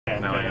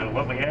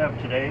what we have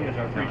today is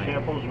our free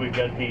samples. We've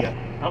got the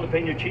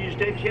jalapeno cheese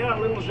sticks. Yeah, a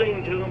little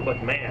zing to them,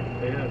 but man,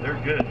 they're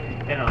good.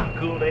 And on a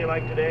cool day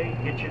like today,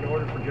 get you an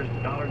order for just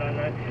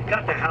 $1.99.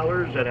 Got the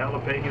howlers that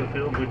jalapeno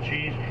filled with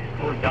cheese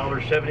for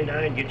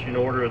 $1.79. Get you an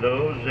order of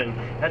those, and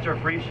that's our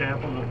free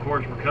samples. Of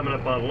course, we're coming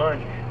up on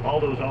lunch. All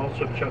those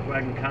Allsups chuck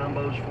wagon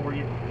combos for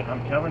you.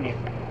 I'm telling you,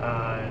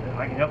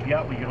 I can help you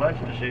out with your lunch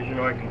decision,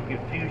 or I can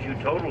confuse you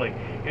totally.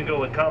 You can go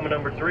with combo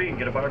number 3 and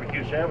get a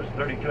barbecue sandwich,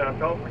 32-ounce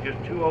tall for just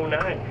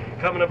 $2.09.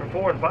 Combo number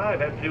 4 and 5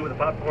 have to do with the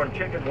popcorn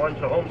chicken. One's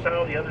the home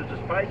style, the other's the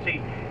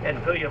spicy,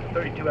 and fill you up a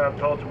 32-ounce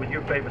Tulsa with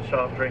your favorite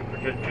soft drink for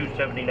just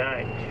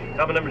 $2.79.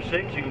 Combo number 6,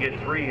 you can get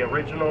 3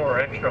 original or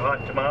extra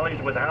hot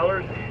tamales with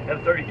howlers and a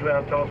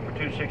 32-ounce Tulsa for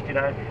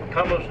 $2.69.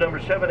 Combos number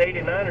 7, 8,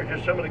 and 9 are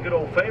just some of the good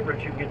old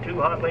favorites. You can get 2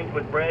 hot links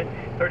with bread,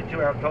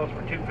 32-ounce Tulsa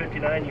for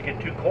 $2.59. You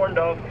get 2 corn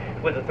dogs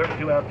with a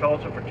 32-ounce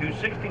Tulsa for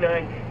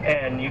 $2.69,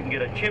 and you can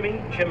get a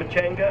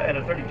chimichanga and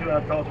a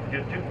 32-ounce Tulsa for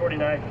just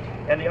 $2.49.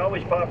 And the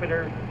always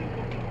popular,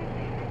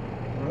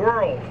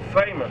 world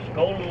famous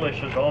Golden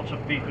Delicious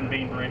Allsups beef and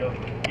bean burrito.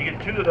 You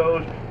get 2 of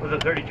those with a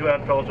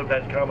 32-ounce Tulsa.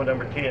 That's combo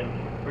number 10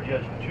 for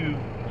just $2.69.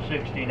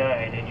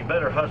 And you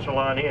better hustle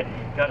on in.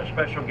 Got a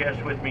special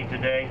guest with me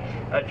today.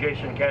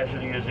 Jason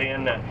Cassidy is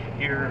in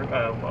here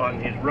on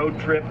his road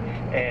trip,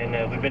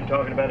 and we've been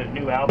talking about his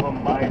new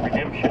album, My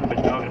Redemption.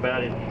 Been talking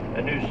about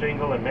a new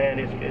single, and man,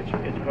 it's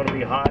going to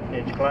be hot and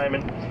it's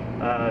climbing.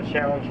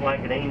 Sounds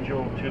like an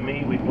angel to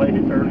me. We played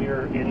it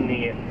earlier in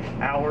the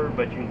hour,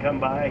 but you can come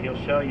by.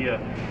 He'll sell you a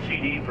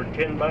CD for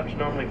 $10,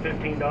 normally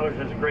 $15.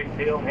 That's a great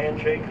deal.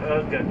 Handshake,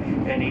 hug,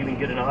 and even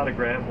get an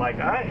autograph like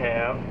I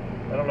have.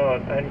 I don't know, I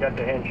hadn't got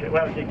the handshake.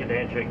 Well, I did get the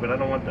handshake, but I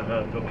don't want the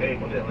hug, okay?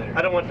 We'll do that later.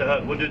 I don't want the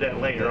hug. We'll do that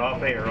later,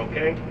 off air,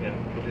 okay? Yeah,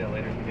 we'll do that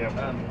later.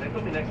 Yeah. They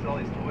put me next to all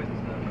these toys and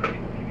stuff if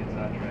you get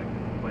sidetracked.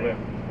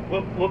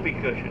 Well, whoopee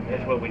cushion.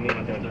 That's what we need,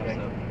 don't you think?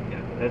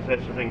 Yeah. That's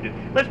the thing to do.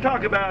 Let's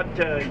talk about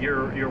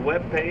your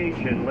web page,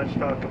 and let's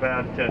talk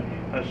about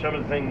some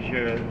of the things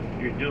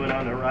you're doing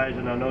on the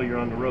horizon. I know you're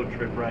on the road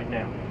trip right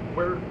now.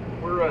 We're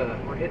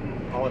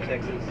hitting all of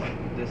Texas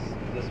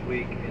this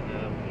week,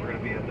 and we're going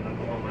to be up in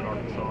Oklahoma and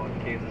Arkansas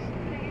and Kansas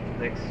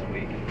next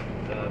week.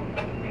 I'm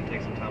going to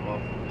take some time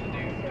off to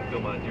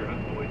fill my deer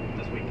hunt void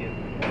this weekend.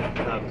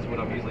 It's what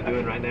I'm usually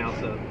doing right now.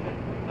 So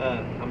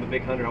I'm a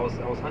big hunter. I was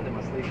hunting in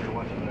my sleep here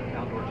watching the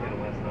Outdoor Channel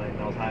last night,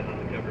 and I was hiding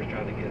under covers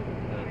trying to get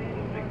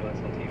little big bucks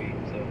on TV.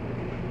 So,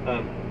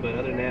 but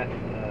other than that,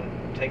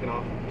 taking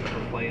off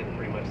from playing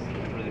pretty much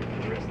for the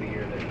rest of the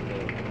year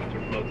to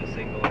promote this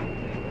single.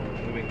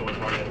 And we've been going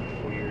hard at it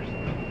for 4 years,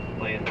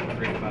 playing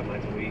 3 to 5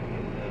 nights a week.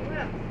 And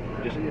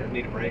just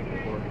need a break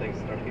before things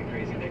start to get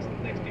crazy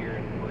next year.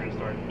 And we're going to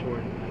start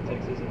touring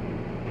Texas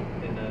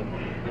and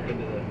up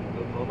into the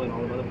Oklahoma and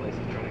all the other places,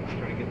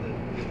 trying to get the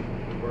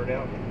word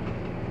out.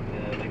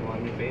 Make a lot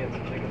of new fans,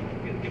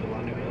 give a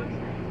lot of new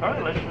fans. All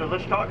right,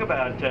 let's talk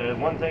about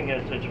one thing.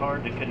 It's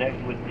hard to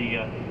connect with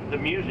the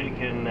music,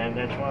 and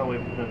that's why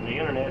the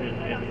internet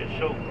is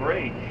so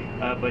great.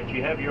 But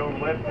you have your own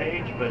web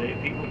page, but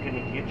people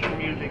can get your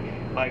music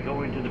by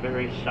going to the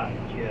various sites.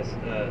 Yes,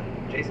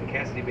 Jason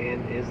Cassidy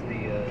Band is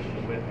the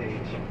web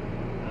page.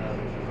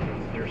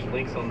 There's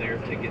links on there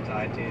to get to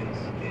iTunes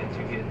and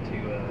to get to.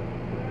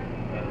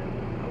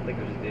 I don't think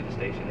there's a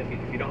Digistation.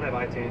 If you don't have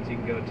iTunes, you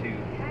can go to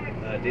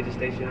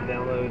Digistation and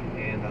download,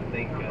 and I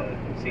think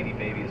CD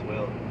Baby as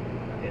well,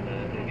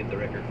 and get the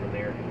record from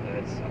there.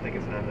 I think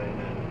it's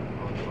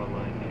 $9.99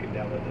 online. You can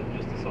download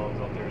just the songs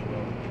off there as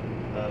well.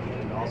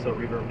 And also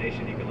Reverb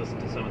Nation, you can listen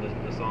to some of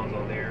the songs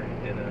on there.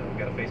 And we've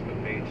got a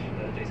Facebook page,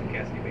 Jason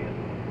Cassidy Band.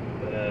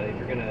 But if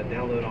you're going to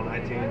download on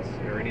iTunes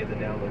or any of the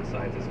download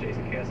sites, it's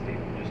Jason Cassidy.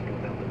 Just go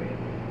down the band.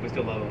 We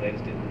still love them. They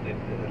just didn't. They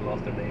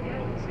lost their name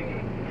on the CD.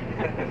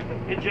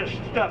 It just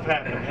stuff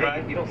happens,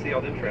 right? You don't see all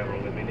them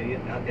traveling with me, do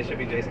you? It should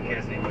be Jason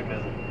Cassidy and my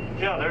cousin.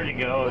 Yeah, there you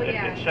go,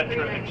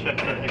 etc.,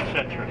 etc.,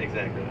 etc.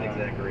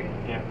 Exactly.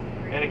 Yeah.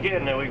 And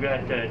again, we've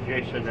got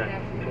Jason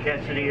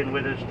Cassidy in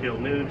with us till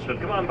noon. So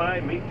come on by,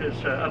 meet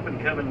this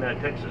up-and-coming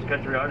Texas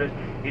country artist.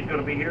 He's going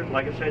to be here,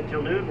 like I said,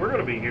 till noon. We're going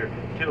to be here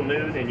till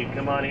noon, and you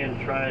come on in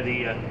and try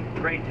the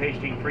great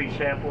tasting free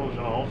samples.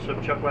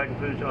 Also, Chuck Wagon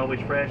Foods, always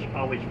fresh,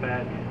 always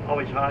fat,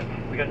 always hot.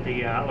 We got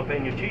the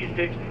jalapeno cheese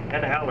sticks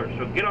and the howlers.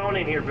 So get on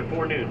in here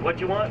before noon. What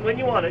you want, when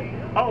you want it,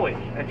 always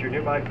at your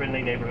nearby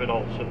friendly neighborhood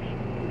Allsups.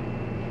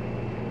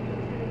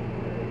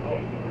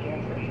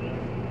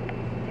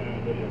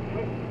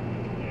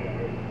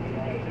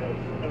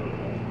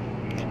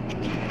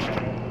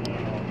 Yeah.